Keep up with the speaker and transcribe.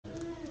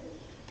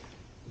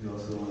We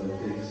also want to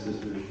thank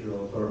Sister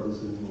Cheryl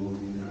Tarbison who will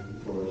be making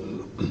for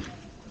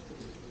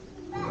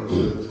our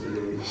service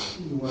today.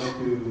 We want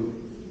to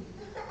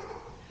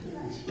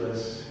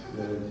express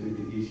gratitude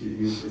to each of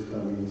you for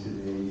coming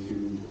today to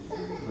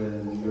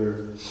lend your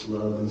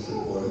love and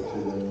support to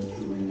the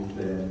Trulin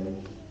family.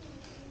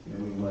 And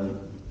we want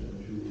the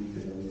Trulin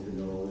family to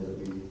know that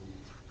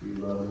we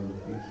love and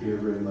care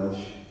very much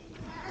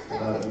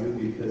about you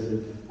because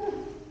of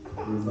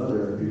your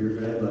mother, your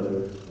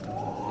grandmother,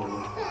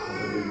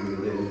 whatever you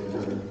related to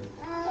her.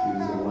 She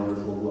was a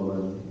wonderful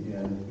woman,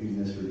 and we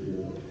miss her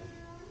dearly.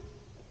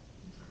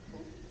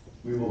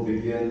 We will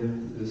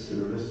begin this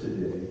service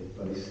today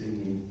by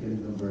singing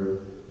hymn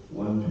number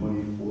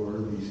 124,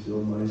 Be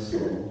Still My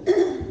Soul,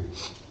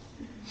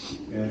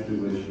 after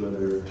which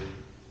Brother,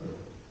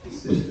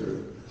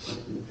 Sister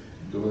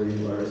Dory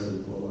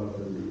Larson will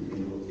offer the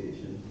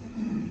invocation.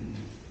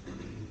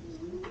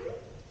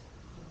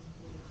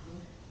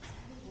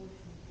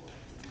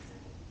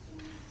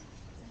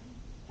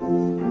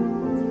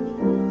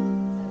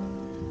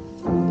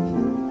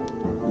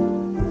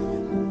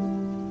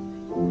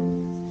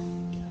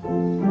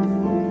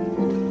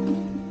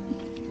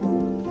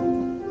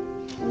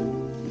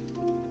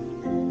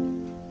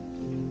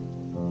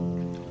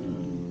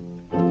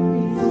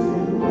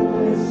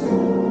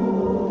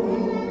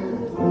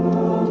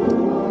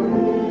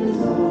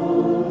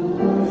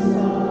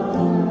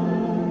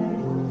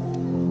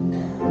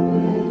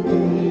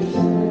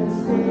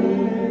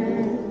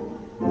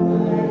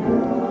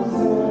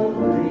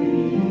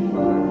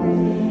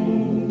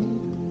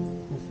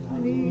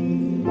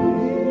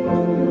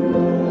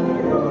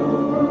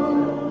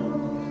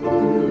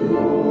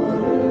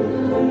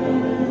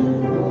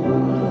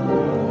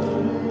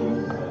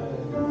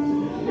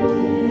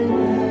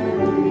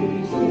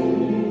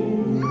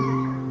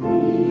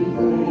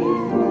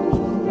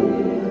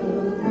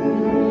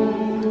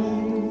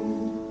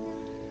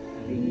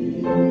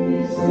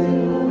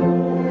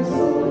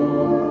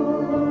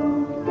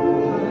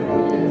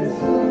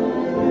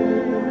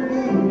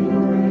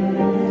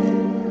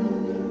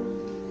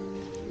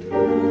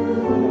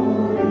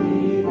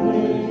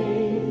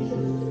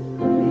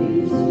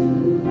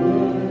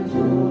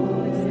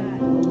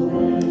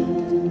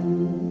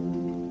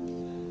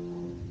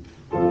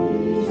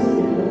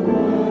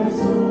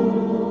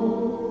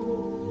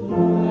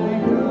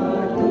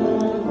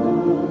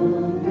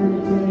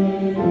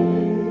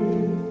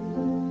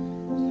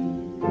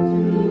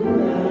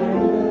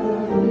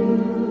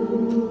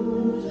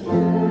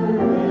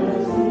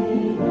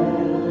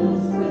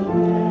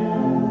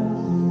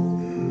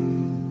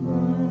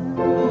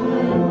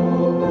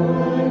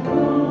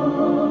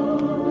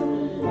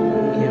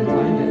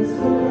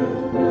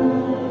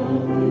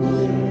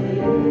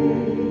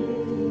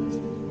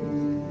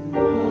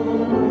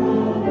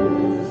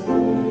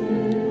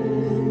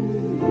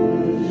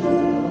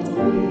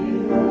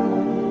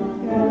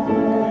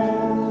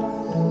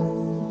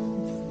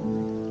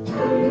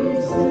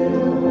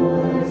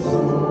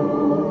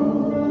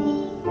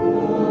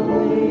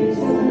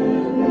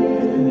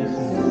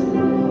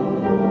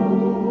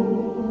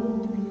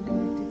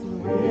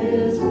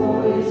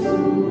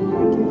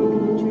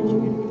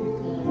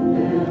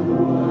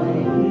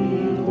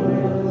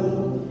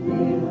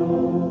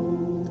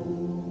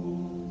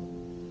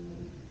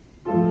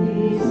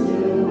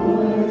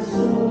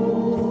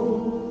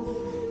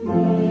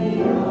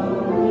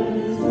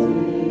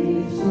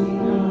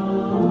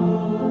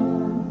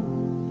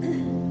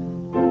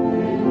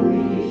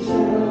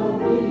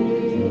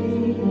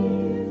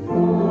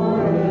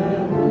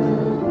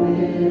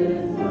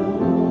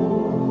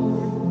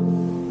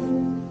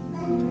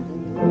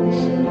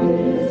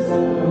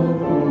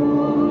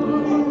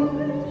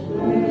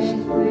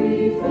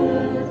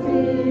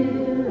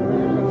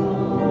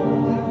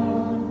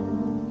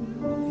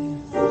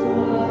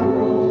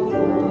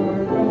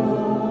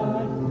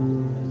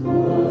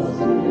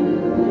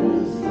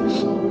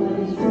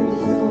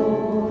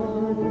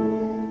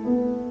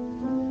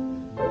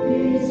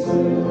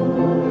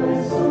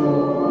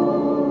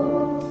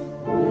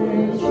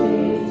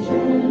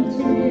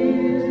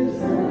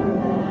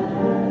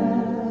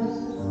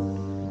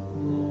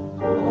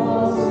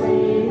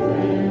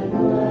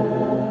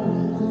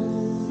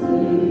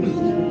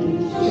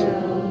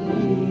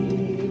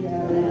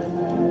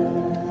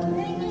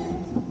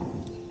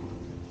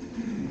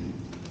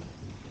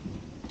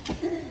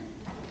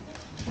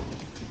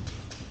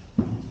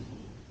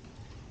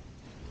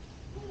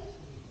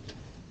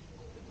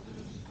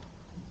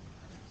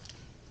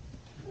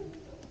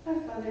 Our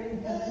Father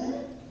in heaven,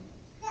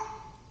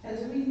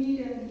 as we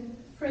meet as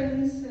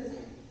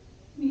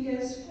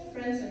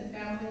friends and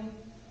family,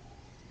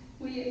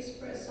 we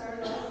express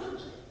our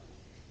love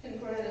and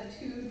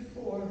gratitude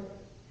for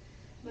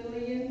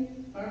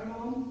Lillian, our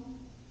mom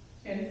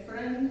and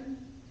friend.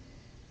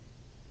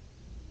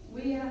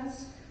 We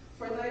ask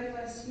for thy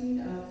blessing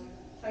of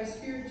thy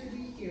spirit to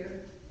be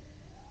here,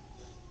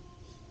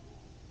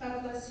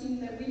 a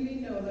blessing that we may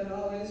know that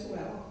all is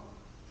well,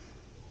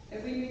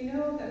 that we may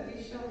know that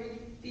we shall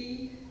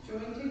be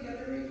joined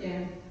together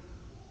again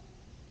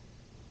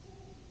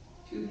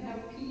to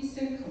have peace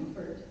and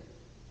comfort.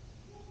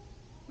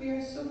 We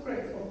are so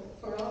grateful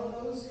for all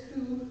those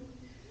who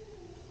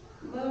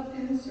loved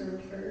and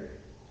served her.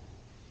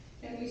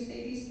 And we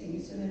say these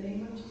things in the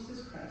name of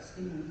Jesus Christ.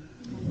 Amen.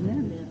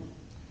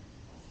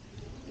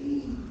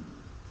 Amen.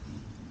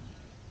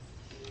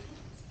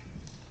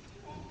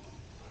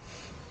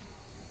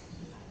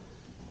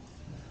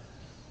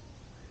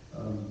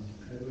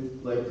 I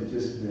would like to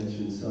just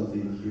mention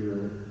something here,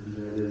 and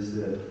that is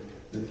that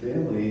the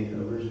family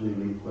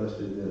originally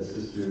requested that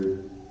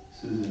Sister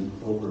Susan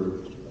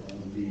Colbert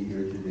be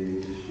here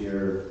today to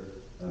share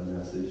a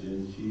message,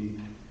 and she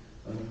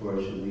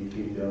unfortunately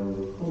came down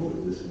with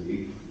COVID this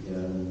week,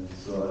 and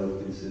so out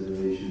of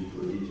consideration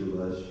for each of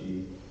us,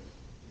 she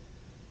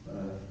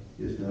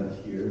is not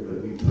here,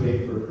 but we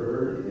pray for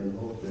her and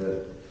hope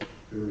that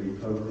her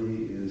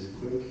recovery is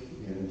quick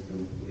and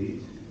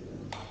complete.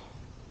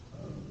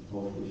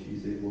 Hopefully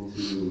she's able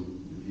to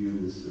view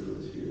this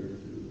service here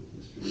through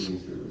the streaming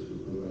service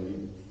we're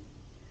providing.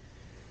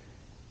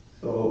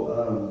 So,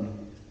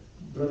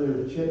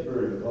 Brother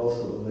Chetberg,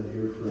 also a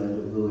dear friend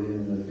of Lillian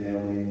and the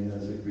family,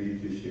 has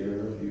agreed to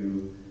share a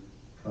few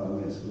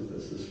comments with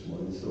us this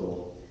morning.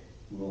 So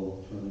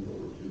we'll turn it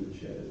over to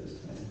Chet at this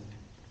time.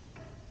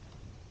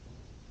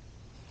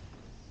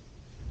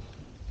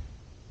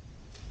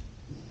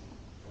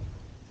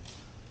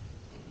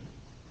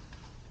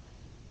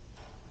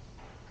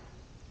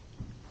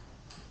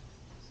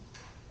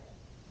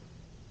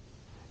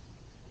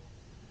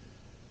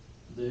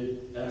 They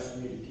asked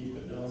me to keep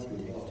it down to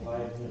about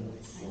 5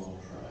 minutes, so I'll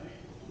try.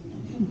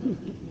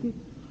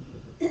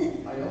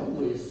 I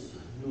always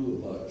knew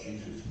about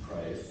Jesus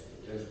Christ,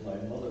 as my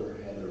mother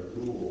had a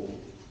rule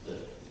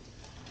that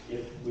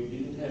if we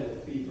didn't have a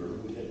fever,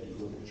 we had to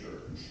go to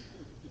church.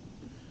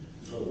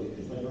 So we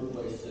could never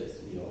play sick.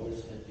 We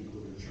always had to go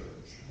to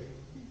church.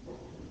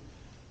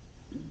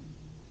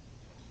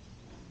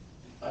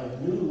 I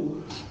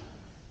knew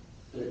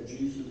that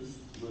Jesus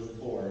was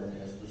born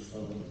as the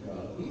Son of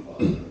God the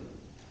Father.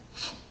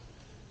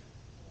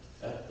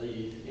 At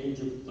the age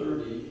of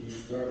 30, he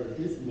started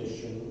his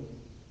mission,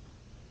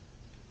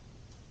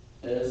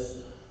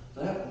 as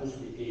that was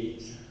the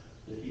age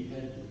that he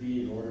had to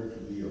be in order to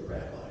be a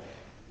rabbi.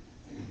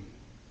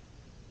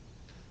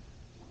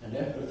 And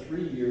after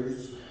 3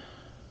 years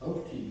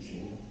of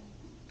teaching,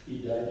 he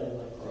died on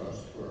the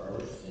cross for our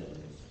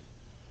sins,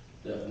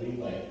 that we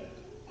might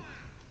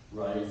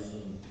rise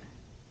and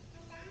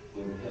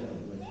go to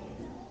heaven with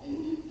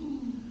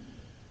him.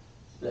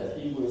 That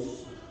he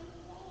was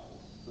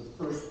the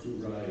first to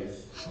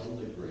rise from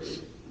the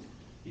grave.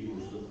 He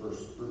was the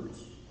first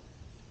fruits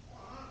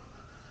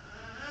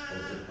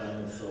of the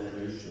plan of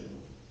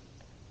salvation.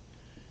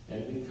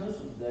 And because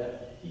of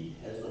that, he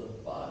has a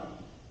body.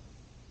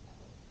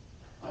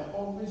 I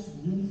always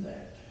knew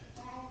that.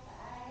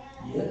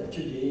 Yet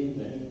today,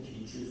 many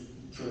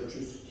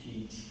churches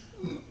teach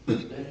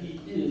that he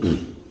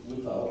is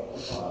without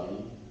a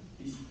body,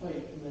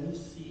 despite many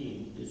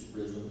seeing his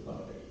risen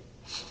body.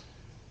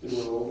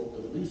 There were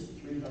at least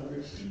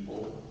 300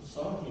 people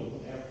saw him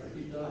after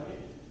he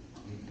died.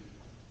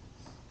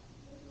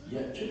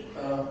 Yet,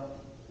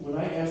 when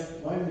I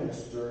asked my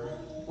minister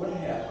what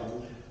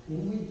happened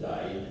when we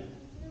died,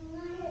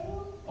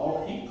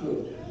 all he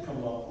could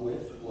come up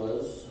with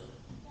was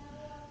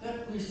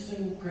that we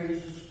sing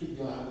praises to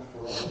God for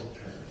all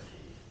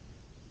eternity.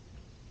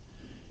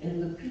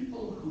 And the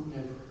people who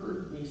have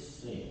heard me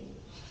sing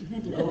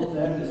know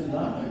that is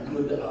not a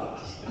good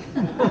option.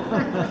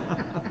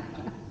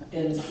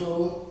 And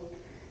so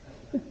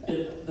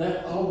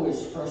that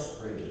always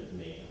frustrated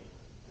me.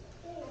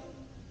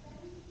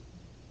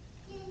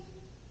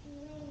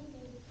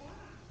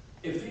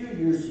 A few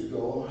years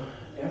ago,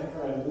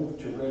 after I moved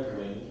to Red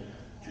Wing,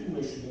 2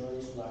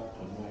 missionaries knocked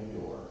on my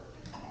door.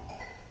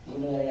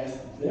 When I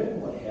asked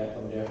them what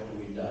happened after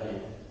we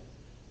died,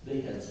 they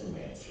had some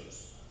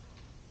answers.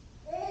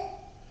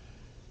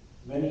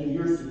 Many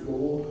years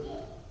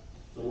ago,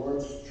 the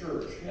Lord's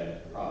church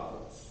had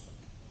prophets.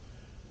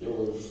 There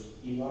was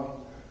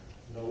Enoch,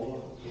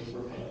 Noah,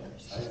 Abraham,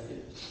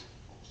 Isaac,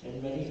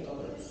 and many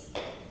others.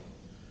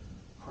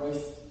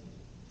 Christ's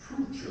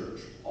true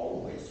church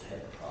always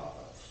had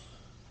prophets.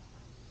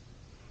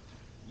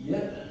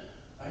 Yet,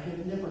 I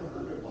had never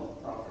heard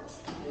about prophets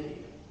today.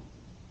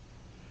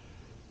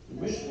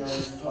 The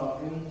missionaries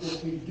taught me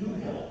that we do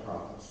have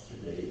prophets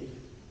today,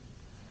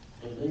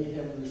 and they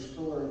have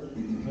restored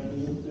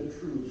many of the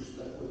truths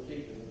that were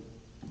taken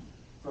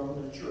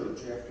from the church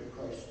after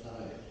Christ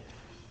died.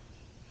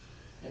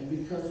 And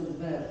because of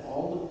that,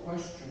 all the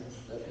questions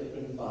that have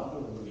been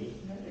bothering me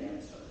had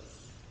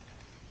answers.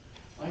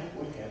 Like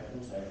what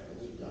happens after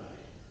we die.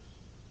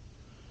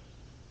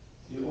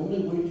 The only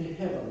way to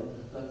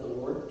heaven that the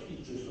Lord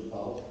teaches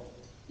about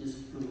is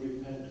through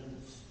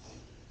repentance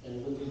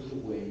and living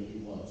the way he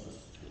wants us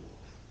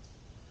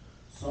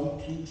to. Some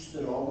teach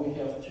that all we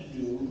have to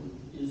do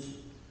is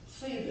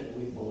say that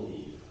we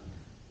believe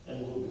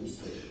and we'll be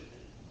saved.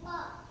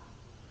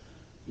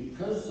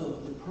 Because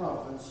of the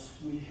prophets,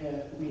 we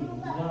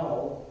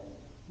now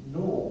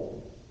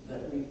know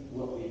that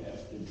what we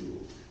have to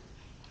do.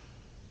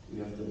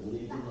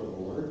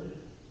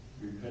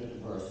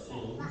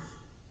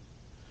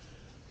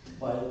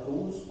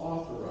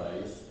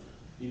 authorized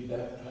be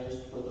baptized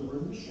for the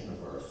remission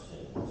of our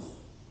sins.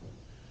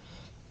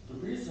 The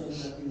reason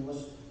that we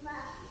must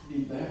be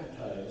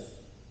baptized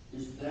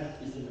is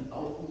that is an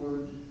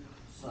outward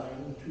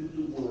sign to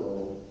the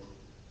world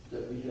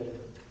that we have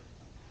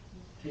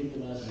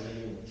taken on the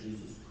name of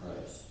Jesus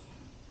Christ.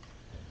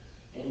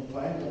 And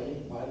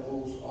finally, by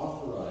those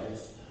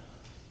authorized,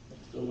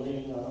 the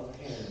laying on of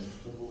hands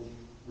to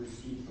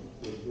receive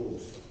the Holy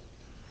Ghost,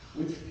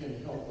 which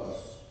can help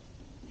us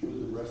through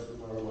the rest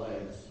of our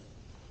lives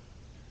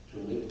to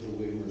live the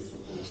way we're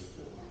supposed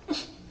to.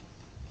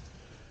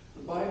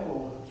 The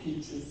Bible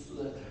teaches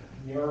that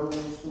narrow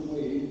is the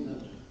way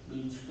that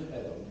leads to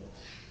heaven.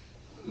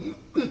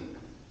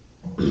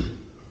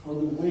 For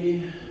the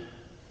way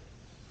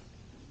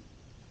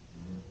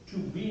to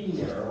be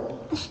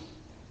narrow,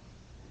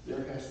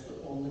 there has to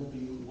only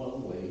be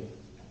one way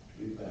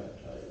to be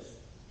baptized.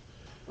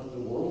 But the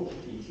world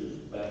teaches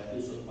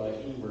baptism by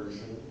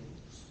immersion,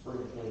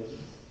 sprinkling,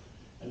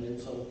 and in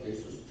some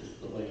cases just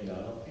the laying on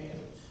of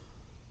hands.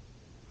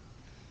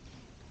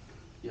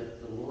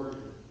 Yet the Lord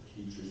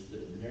teaches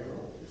that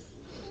narrow is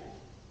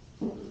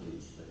the way that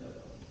leads to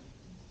heaven.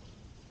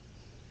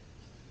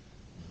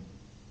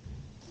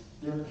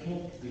 There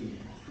can't be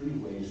three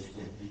ways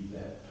to be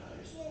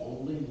baptized,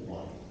 only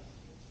one.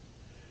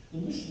 The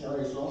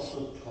missionaries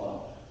also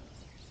taught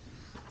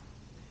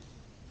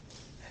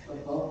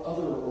about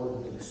other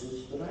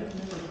ordinances that I've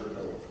never heard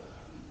of,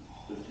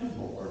 the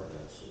temple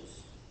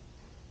ordinances,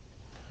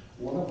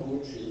 one of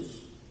which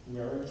is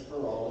marriage for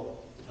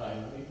all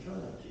time and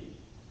eternity,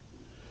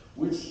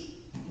 which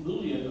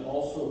Lillian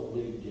also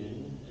believed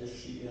in as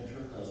she and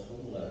her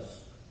husband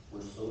Les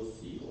were so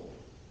sealed.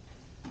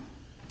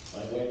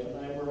 My wife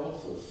and I were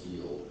also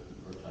sealed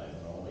for time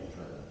and all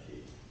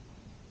eternity.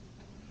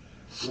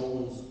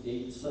 Romans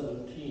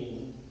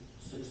 8:17,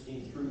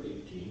 16 through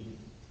 18,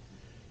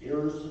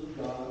 heirs of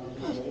God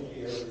and joint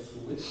heirs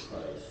with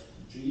Christ,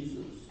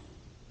 Jesus,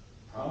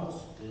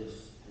 promised this,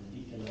 and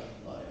he cannot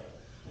lie.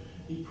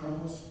 He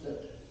promised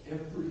that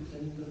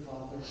everything the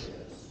Father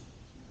has,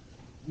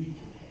 we can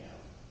have.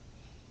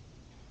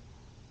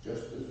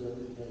 Just as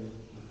everything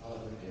the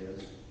Father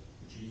has,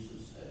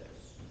 Jesus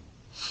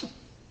has.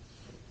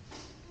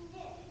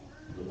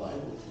 The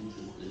Bible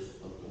teaches this,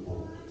 but the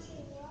world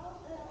doesn't.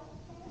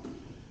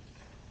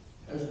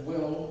 As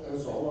well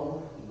as all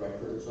our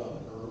records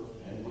on earth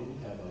and in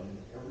heaven,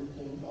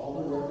 everything, all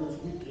the records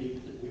we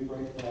take that we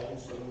write down when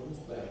someone is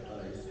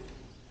baptized,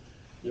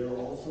 they're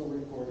also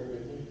recorded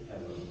in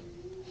heaven.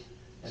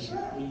 And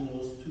between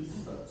those two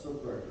sets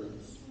of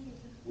records,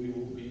 we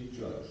will be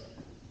judged,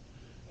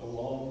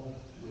 along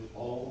with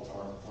all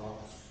our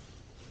thoughts,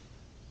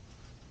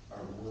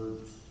 our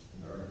words,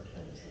 and our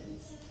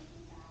intentions.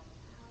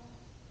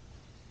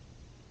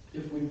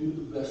 If we do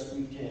the best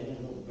we can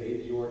and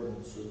obey the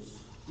ordinances,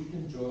 we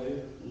can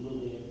join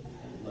Lillian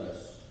and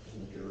Les in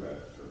the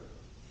hereafter.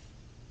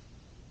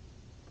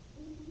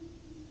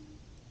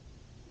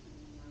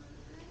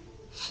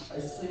 I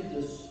say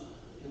this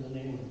in the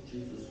name of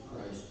Jesus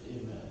Christ,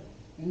 amen.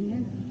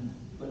 Amen.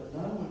 But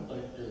now I'd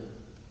like to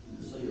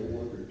say a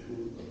word or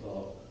two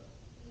about,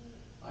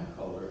 I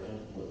call her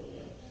Aunt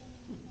Lillian,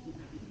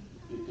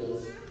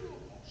 because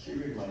she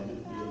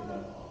reminded me of my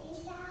aunt.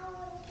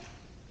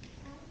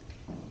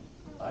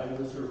 I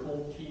was her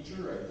home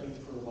teacher, I think,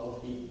 for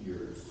about 8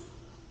 years.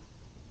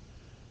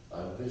 I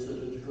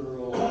visited her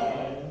all the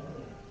time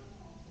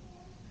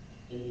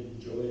and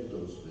enjoyed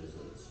those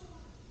visits.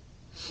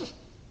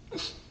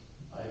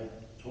 I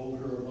told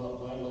her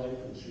about my life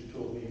and she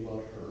told me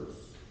about hers.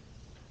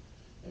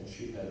 And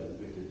she had a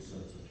wicked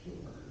sense of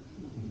humor,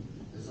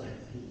 as I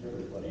think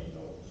everybody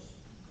knows.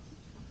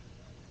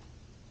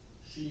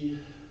 She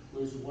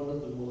was one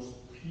of the most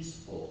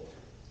peaceful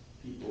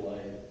people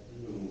I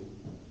knew,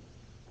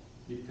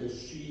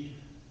 because she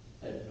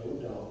had no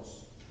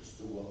doubts as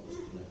to what was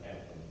going to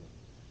happen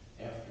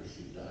after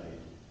she died.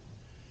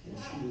 And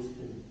she was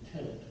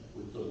content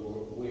with the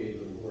way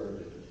the Lord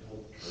had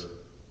helped her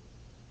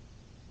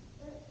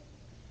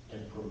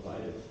and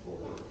provided for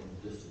her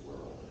in this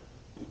world.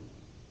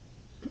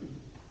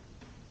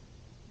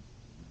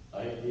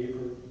 I gave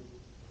her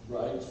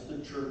rides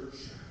to church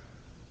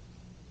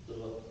the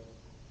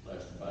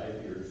last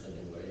 5 years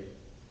anyway.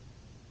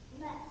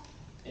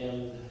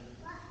 And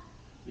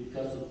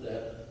because of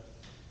that,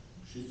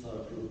 she saw to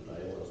it that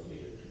I always made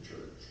it to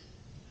church.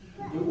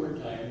 There were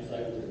times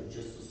I would have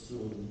just as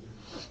soon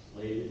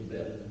laid in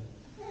bed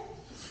and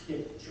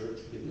skipped church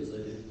because I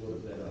didn't go to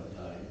bed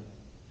on time.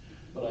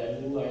 But I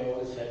knew I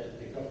always had to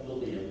pick up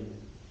Lillian,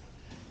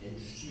 and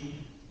she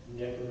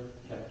never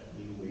kept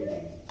me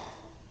waiting.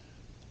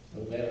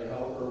 No matter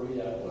how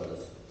early I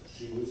was,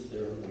 she was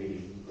there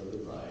waiting for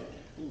the ride.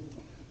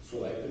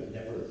 So I could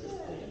never just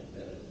lay in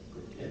bed and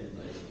pretend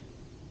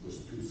I was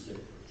too sick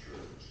for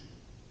church.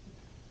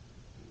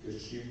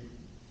 Because she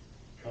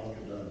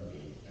counted on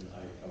me, and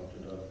I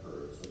counted on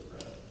her as a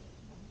friend.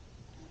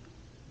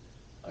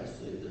 I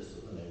say this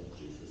in the name of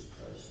Jesus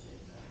Christ,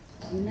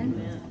 amen.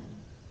 Amen.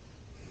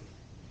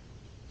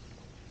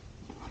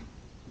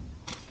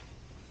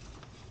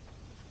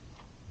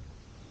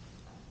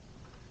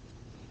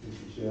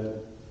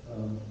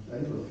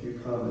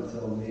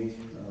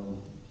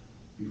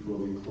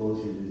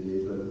 close here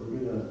today, but we're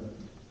going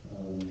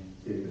to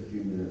take a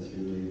few minutes here,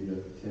 maybe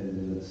up to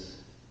 10 minutes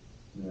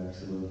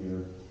maximum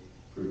here,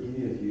 for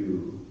any of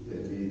you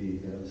that maybe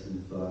have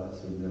some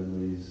thoughts or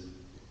memories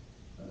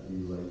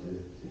you'd like to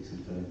take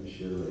some time to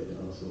share right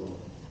now. So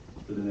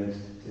for the next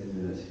 10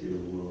 minutes here,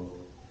 we'll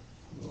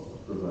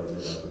provide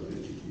that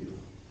opportunity to you.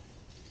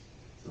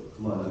 So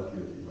come on up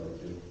here if you'd like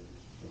to.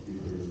 I'll be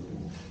here.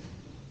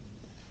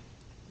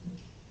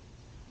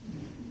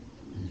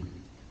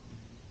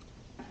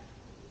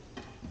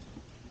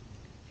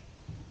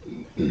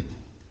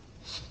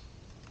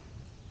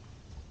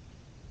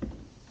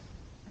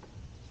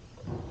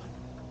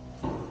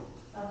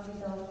 I'll be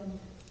able to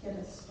get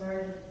us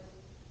started.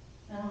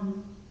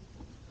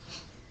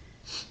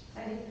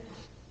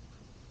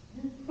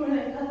 When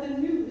I got the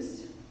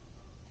news,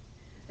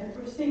 the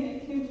first thing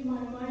that came to my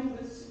mind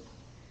was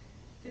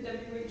the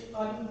WH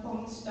body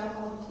home stop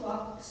all the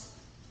clocks.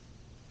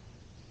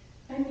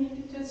 I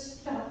needed to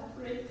stop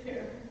right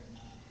there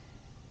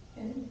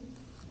and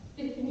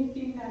if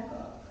anything back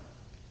up.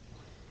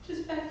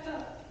 Just back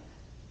up.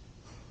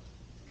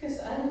 Because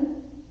I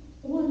didn't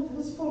want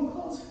those phone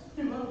calls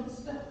from my mom to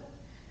stop.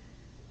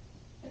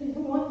 I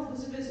didn't want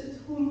those visits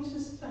home to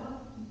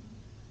stop.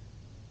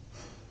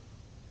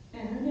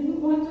 And I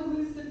didn't want to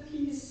lose the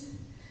peace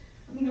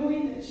of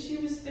knowing that she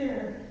was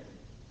there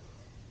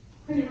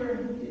whenever I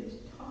needed to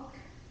talk.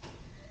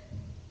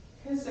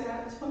 Because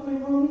that's what my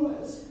mom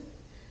was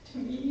to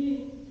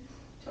me,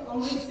 to all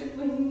my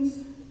siblings,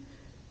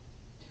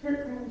 to her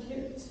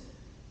grandkids,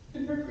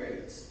 and her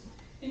greats.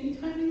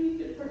 Anytime I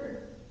needed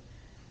her,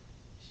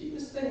 she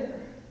was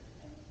there.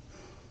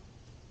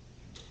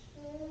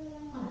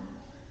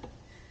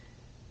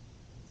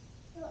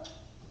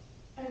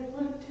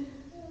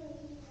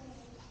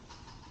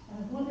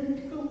 I want her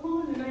to go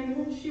on, and I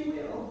know she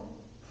will.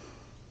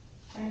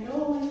 I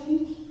know I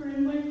can keep her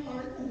in my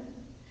heart.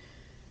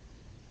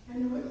 I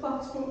know the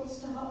clocks won't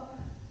stop,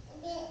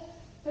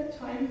 but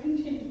time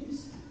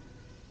continues.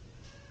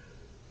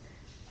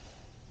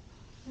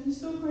 I'm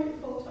so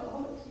grateful to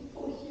all the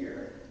people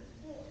here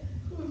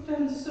who have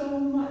done so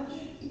much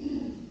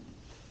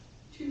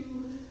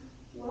to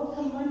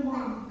welcome my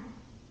mom,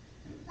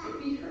 to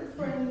be her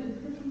friend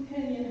and her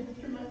companion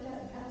after my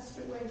dad passed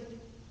away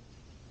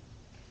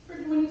for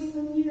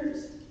 20-some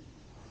years.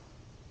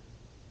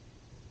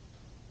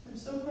 I'm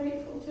so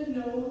grateful to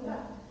know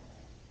that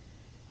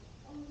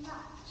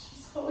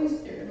she's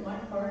always there in my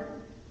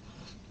heart.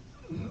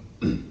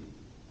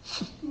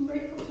 I'm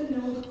grateful to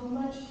know how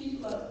much she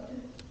loved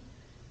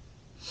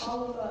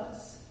all of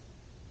us.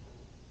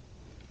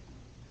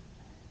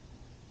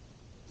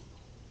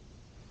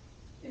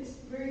 It's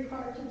very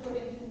hard to put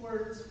into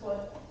words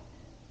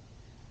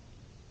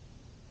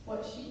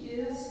what she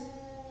is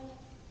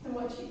and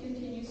what she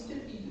continues to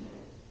be.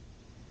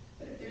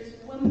 But if there's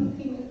one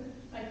thing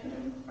I can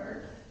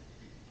impart,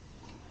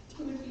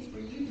 it would be for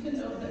you to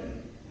know that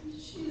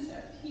she is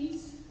at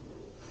peace.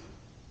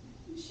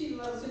 She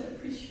loves and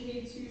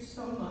appreciates you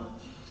so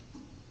much.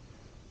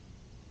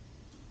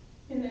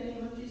 In the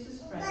name of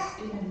Jesus Christ,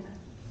 amen.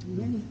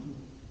 Amen.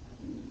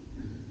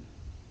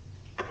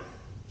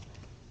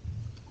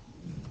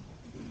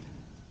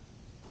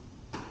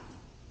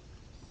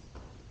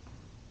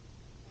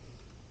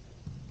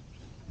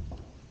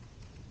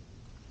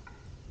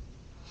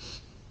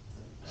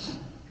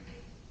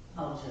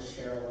 I'll just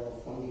share a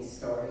little funny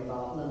story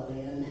about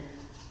Lillian.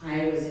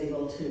 I was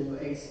able to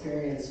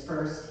experience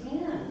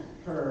firsthand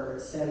her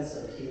sense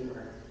of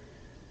humor.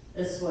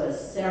 This was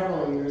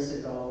several years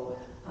ago.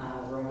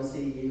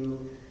 Rosie,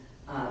 you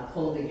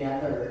pulled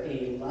together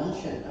a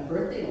luncheon, a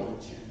birthday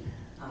luncheon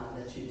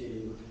that you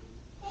do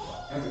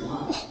every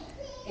month.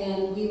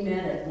 And we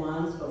met at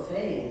Juan's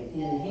Buffet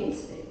in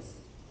Hastings.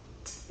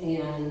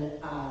 And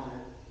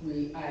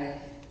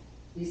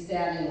we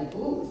sat in a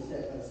booth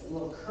that was a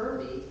little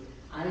curvy.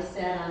 I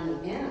sat on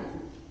the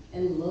end,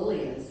 and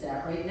Lillian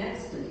sat right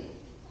next to me.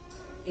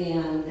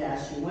 And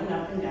she went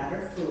up and got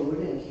her food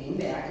and came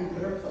back and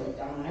put her plate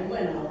down. I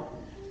went up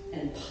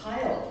and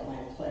piled my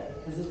plate,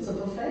 because it's a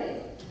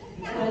buffet.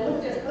 And I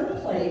looked at her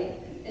plate,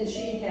 and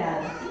she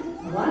had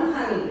one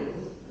honeydew,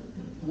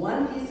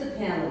 one piece of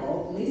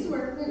cantaloupe, and these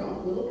were,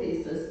 little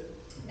pieces,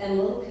 and a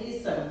little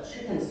piece of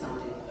chicken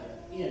something.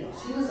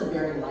 She was a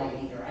very light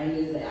eater, I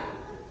knew that.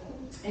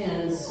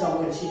 And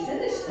so when she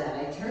finished that,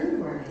 I turned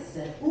to her and I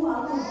said, "Oh,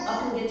 I'll go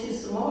up and get you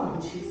some more."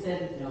 And she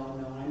said, no,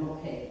 I'm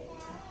okay.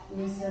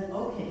 And I said,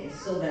 okay.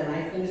 So then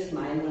I finished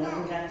mine, went up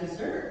and got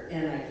dessert.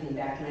 And I came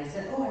back and I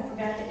said, oh, I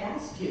forgot to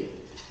ask you.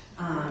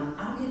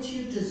 I'll get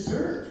you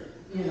dessert.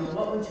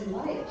 What would you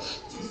like?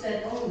 She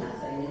said, oh,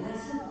 nothing. And I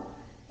said, well,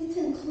 it's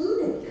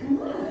included.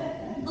 Come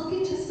on. I'll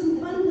get you some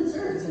fun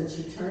desserts. And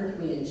she turned to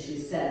me and she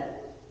said,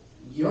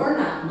 "You're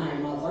not my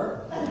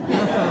mother."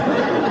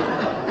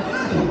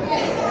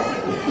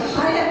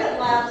 I haven't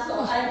laughed so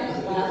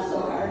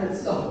hard and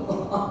so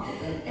long.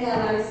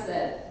 And I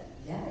said,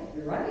 yeah,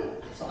 you're right.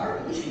 Sorry.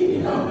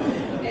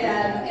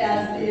 And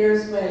as the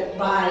years went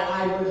by,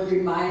 I would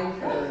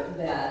remind her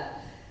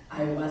that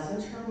I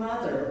wasn't her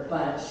mother,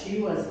 but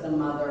she was the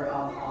mother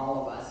of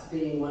all of us.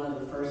 being one of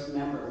the first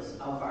members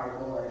of our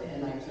board,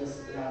 and I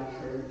just love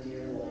her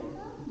dearly.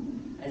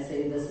 I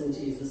say this in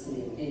Jesus'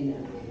 name,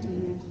 amen.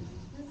 Amen.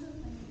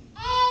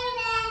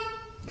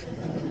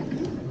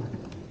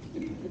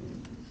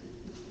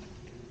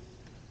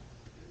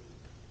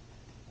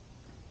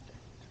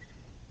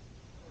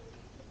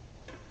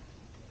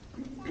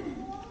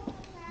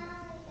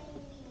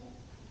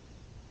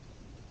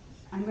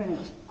 I'm going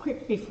to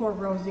quick before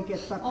Rosie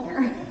gets up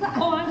there.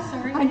 Oh, I'm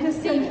sorry. I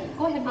just See, said,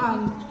 go ahead.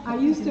 I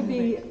used to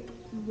be,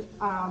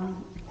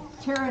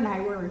 Tara and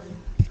I were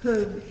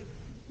her,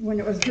 when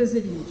it was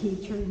visiting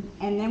teacher,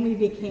 and then we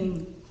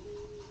became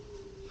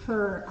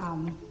her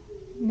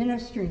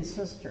ministering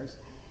sisters.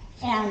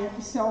 And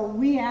so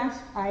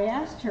I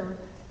asked her,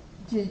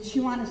 did she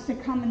want us to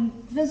come and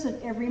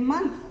visit every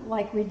month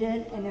like we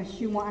did, and if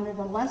she wanted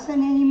a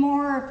lesson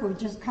anymore, if we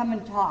just come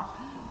and talk.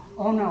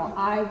 Oh no,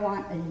 I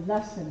want a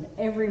lesson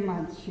every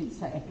month, she'd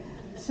say.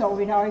 So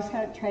we'd always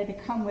try to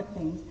come with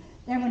things.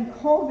 Then when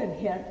COVID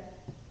hit,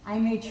 I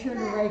made sure to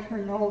write her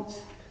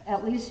notes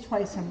at least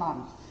twice a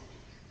month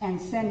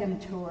and send them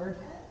to her.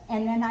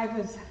 And then I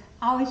was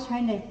always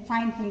trying to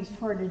find things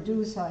for her to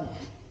do, so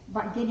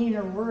about getting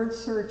her word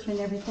search and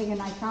everything,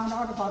 and I found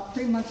out about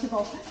 3 months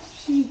ago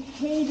she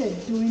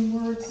hated doing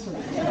word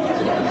search.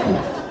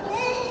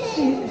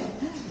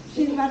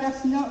 She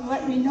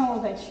let me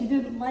know that she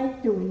didn't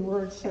like doing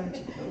word search.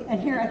 And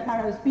here I thought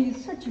I was being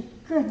such a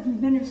good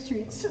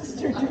ministry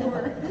sister to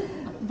her.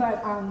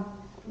 But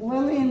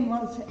Lillian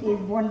was a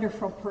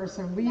wonderful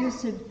person. She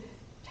used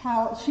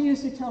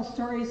to tell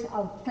stories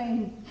of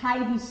playing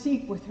hide and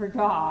seek with her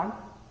dog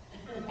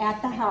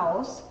at the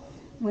house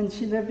when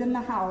she lived in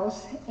the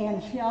house.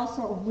 And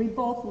we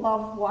both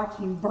loved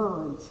watching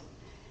birds.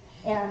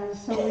 And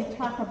so we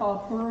talk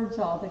about birds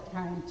all the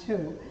time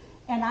too.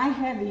 And I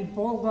have a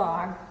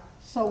bulldog,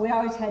 so we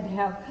always had to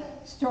have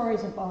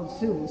stories about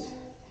Zeus,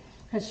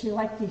 because she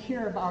liked to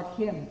hear about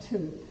him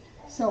too.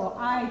 So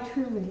I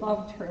truly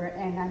loved her,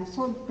 and I'm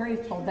so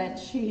grateful that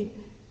she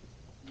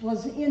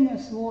was in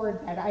this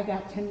ward, that I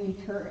got to meet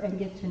her and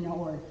get to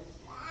know her.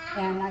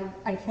 And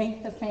I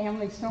thank the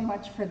family so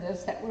much for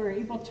this, that we were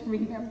able to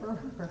remember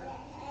her.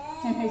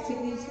 And I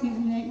say these things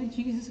in the name of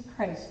Jesus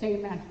Christ,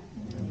 amen.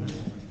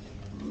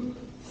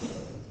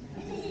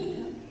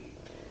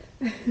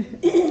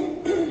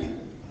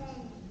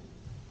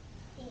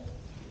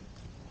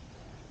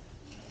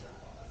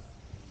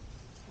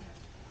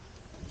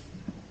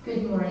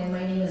 Good morning,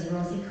 my name is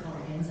Rosie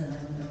Collins, and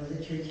I'm a member of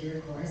the church here,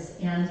 of course,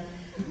 and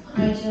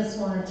I just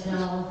want to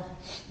tell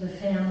the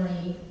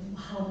family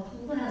how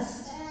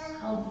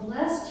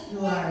blessed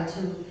you are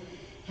to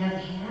have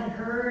had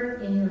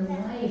her in your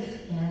life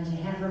and to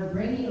have her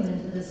bring you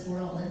into this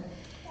world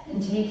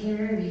and take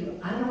care of you.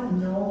 I don't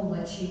know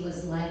what she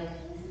was like.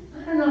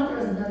 I don't know if there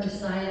was another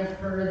side of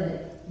her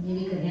that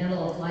maybe could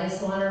handle a fly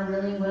swatter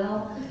really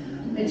well,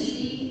 but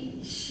she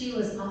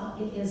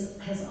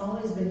has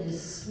always been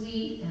just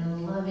sweet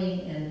and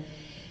loving, and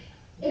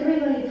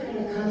everybody kind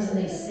of comes and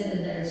they sit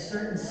in their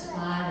certain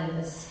spot in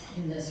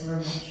this room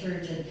at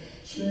church, and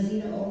she was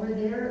either over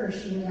there or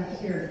she was up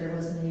here if there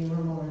wasn't any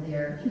room over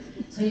there.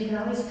 So you can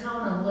always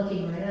count on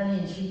looking right on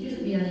the end. She'd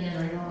usually be on the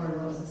end right over where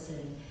Rose is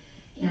sitting.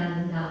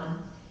 And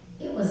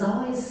it was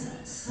always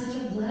such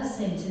a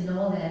blessing to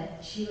know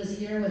that she was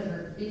here with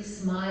her big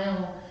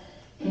smile,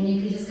 and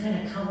you could just kind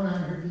of count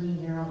on her being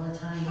here all the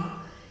time.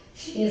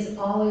 She has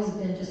always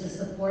been just a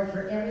support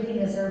for everything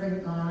that's ever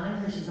gone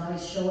on for. She's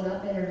always showed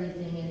up at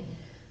everything and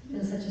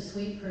been such a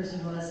sweet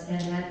person to us,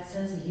 and that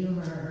sense of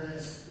humor of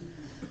hers,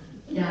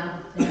 yeah,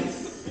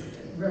 that's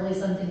really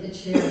something to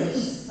cherish.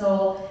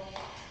 So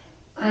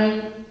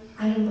I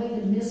am going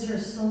to miss her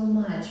so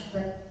much,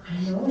 but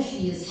I know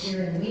she is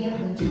here, and we have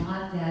been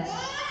taught that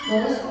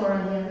those who are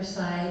on the other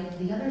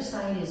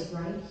side is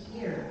right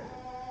here.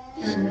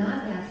 They're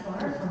not that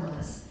far from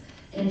us.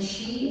 And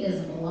she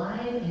is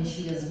alive, and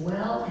she is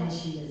well, and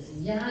she is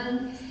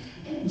young,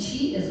 and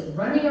she is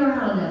running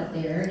around up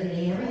there,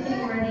 getting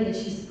everything ready that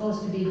she's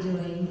supposed to be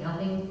doing,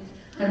 helping.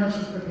 I don't know if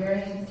she's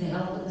preparing to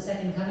help with the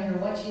second coming or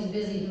what she's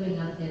busy doing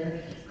up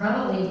there.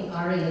 Probably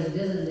already has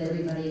visited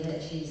everybody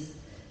that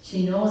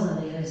she knows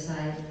on the other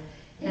side.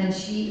 And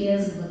she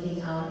is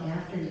looking out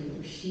after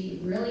you. She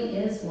really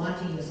is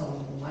watching you. So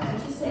why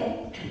don't you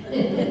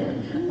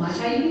say? Watch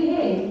how you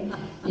behave,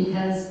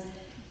 because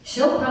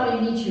she'll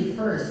probably meet you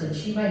first, and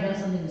she might have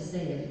something to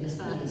say if you just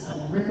please.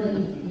 So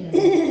really,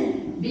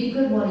 be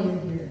good while you're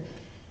here.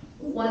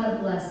 What a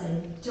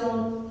blessing.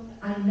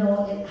 I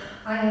know it.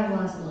 I have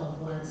lost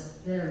loved ones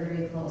that are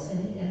very close,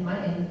 and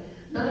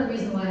another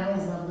reason why I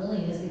always love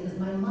Lillian is because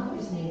my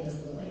mother's name is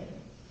Lillian,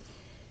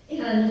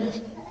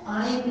 and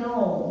I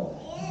know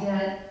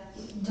that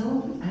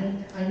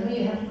I know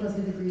you have to go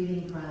through the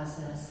grieving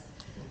process,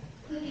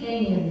 but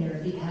hang in there,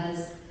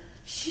 because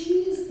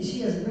she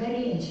is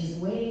ready, and she's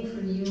waiting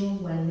for you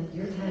when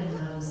your time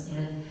comes,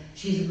 and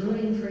she's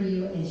rooting for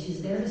you, and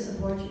she's there to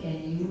support you,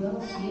 and you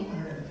will see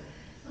her.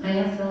 I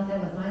have felt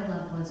that with my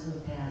loved ones who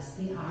have passed.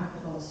 They are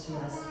close to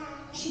us.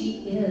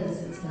 She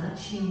is. It's not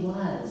she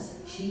was.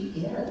 She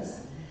is.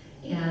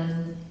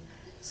 And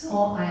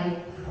So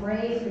I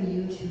pray for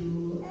you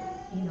to,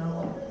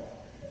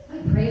 I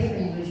pray for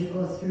you as you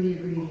go through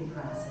your grieving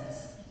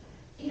process.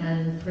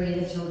 And pray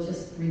that you'll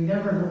just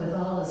remember her with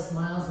all the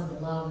smiles and the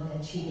love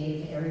that she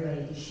gave to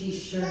everybody. She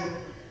sure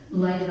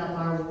lighted up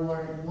our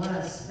ward. What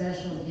a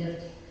special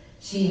gift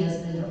she has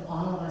been to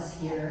all of us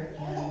here.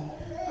 And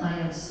I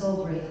am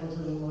so grateful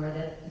to the Lord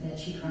that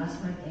she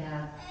crossed my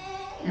path.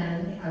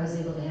 And I was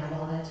able to have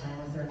all that time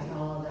with her, and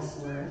all of us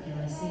were.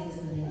 And I say this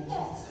in the name of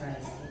Jesus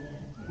Christ.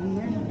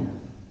 Amen. Amen.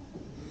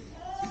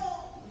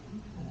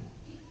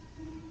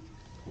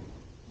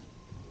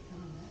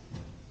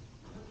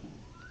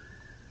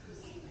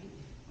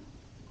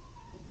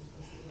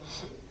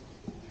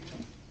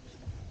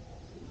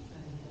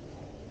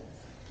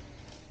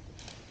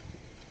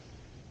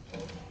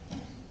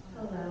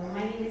 Hello,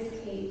 my name is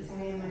Kate.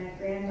 I am a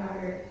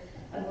granddaughter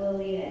of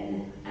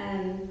Lillian.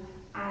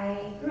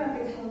 I grew up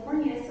in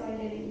California, so I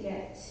didn't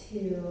get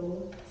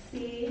to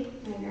see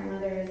my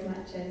grandmother as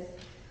much as,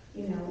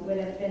 would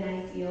have been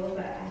ideal,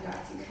 but I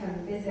got to come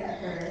visit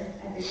her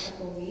every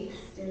couple weeks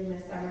during the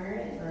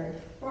summer, or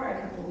for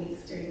a couple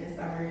weeks during the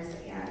summers,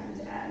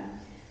 and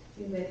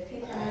we would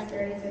pick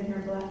raspberries in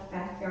her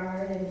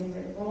backyard, and we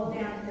would roll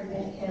down her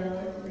big hill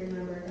and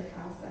remember her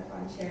house up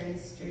on Cherry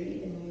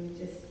Street, and we would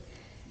just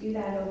do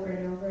that over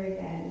and over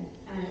again.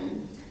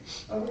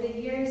 Over the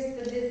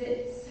years, the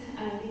visits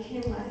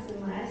became less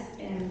and less,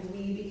 and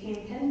we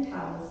became pen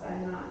pals.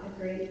 I'm not a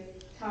great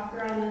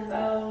talker on the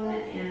phone,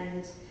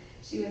 and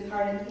she was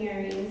hard of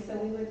hearing, so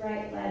we would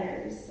write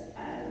letters.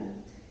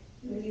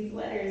 These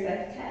letters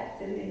I've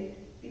kept, and they've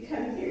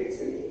become dear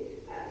to me.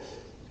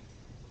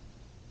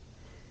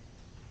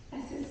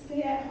 As a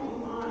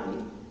stay-at-home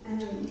mom,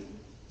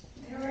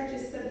 there were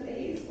just some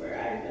days where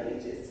I really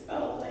just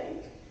felt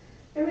like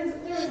there was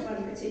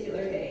one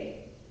particular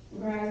day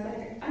where I was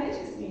like, I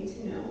just need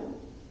to know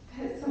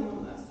that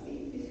someone loves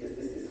me, because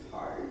this is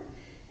hard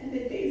and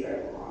the days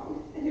are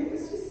long, and it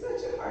was just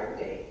such a hard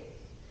day.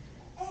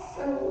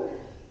 So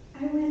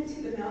I went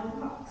to the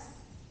mailbox,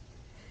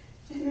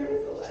 and there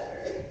was a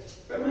letter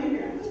from my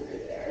grandmother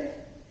there.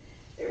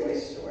 It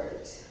was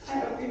short.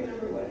 I don't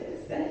remember what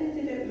it said. It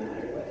didn't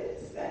matter what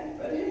it said,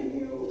 but I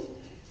knew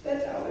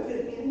that that was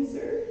an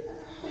answer,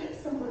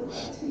 that someone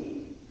loved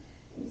me.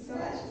 And so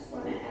I just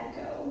want to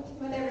echo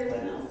what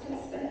everyone else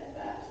has said,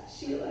 that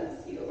she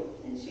loves you,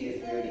 and she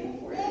is rooting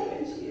for you,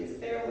 and she is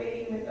there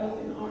waiting with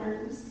open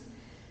arms.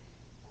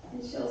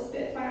 And she'll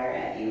spit fire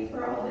at you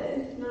for all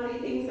the naughty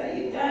things that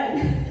you've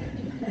done.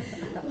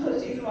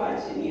 Well, she's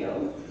watching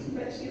you,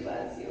 but she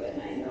loves you,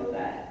 and I know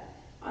that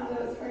on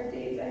those hard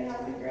days I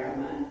have my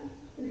grandma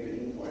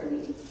rooting for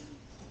me.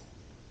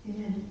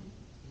 Amen.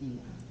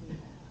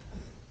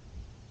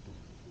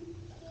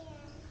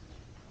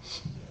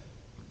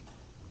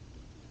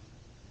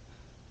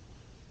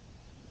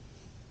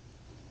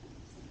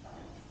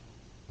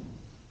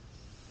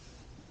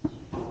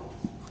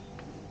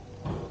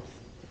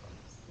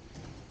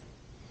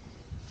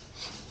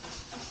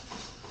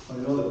 I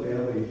know the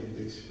family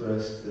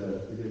expressed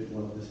that they didn't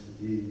want this to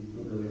be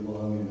really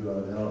long and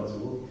drawn out,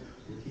 so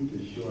we'll keep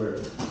it short.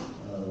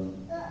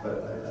 But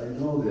I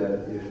know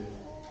that if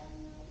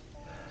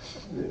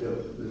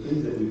the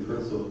things that we've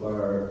heard so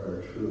far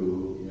are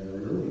true,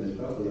 Lillian is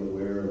probably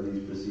aware of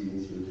these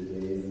proceedings here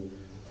today, and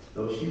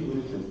though she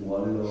wouldn't have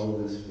wanted all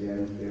this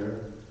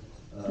fanfare,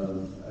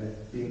 I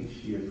think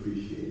she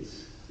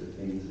appreciates the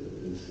things that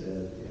have been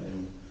said,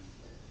 and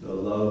the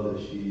love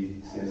that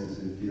she senses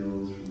and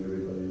feels from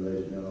everybody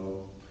right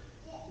now,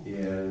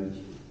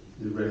 and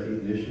the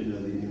recognition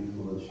of the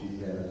influence she's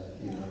had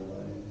in our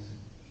lives.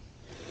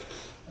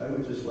 I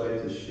would just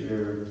like to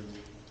share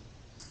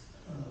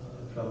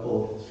a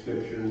couple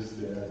scriptures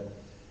that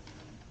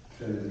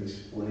kind of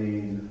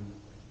explain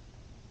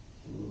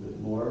a little bit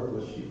more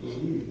what she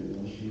believed and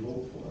what she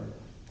hoped for.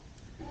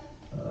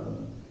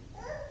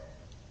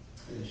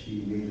 And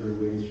she made her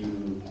way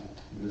through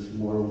this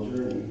moral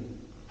journey,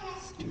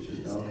 which is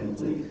now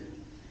complete.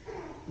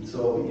 And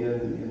so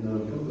in the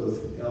book of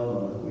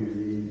Alma, we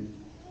read,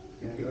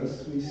 "And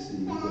thus we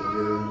see that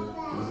there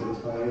was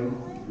a time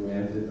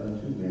granted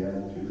unto man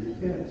to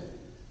repent,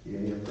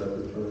 yea, a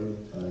preparatory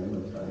time,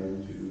 a time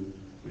to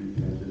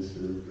repent and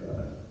serve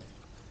God.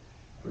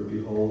 For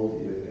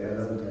behold, if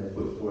Adam had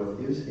put forth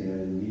his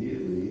hand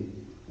immediately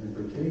and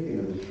partaken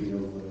of the tree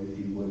of life,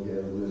 he would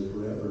have lived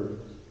forever,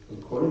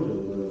 according to the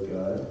will of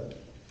God,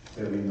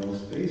 having no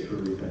space for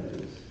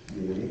repentance,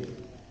 yea,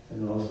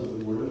 and also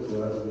the word of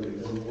God would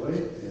have been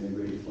void, and the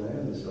great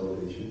plan of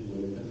salvation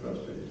would have been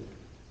frustrated.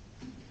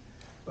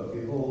 But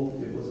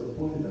behold, it was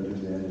appointed unto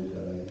man to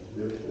die.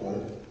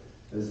 Therefore,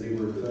 as they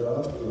were cut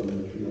off from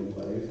the tree of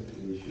life,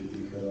 they should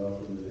be cut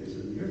off from the face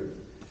of the earth.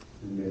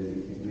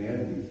 And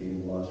man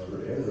became lost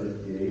forever,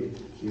 yea,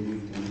 he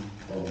became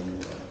fallen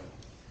away.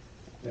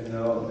 And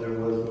now there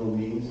was no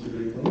means to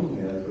reclaim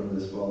man from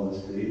this fallen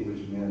state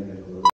which man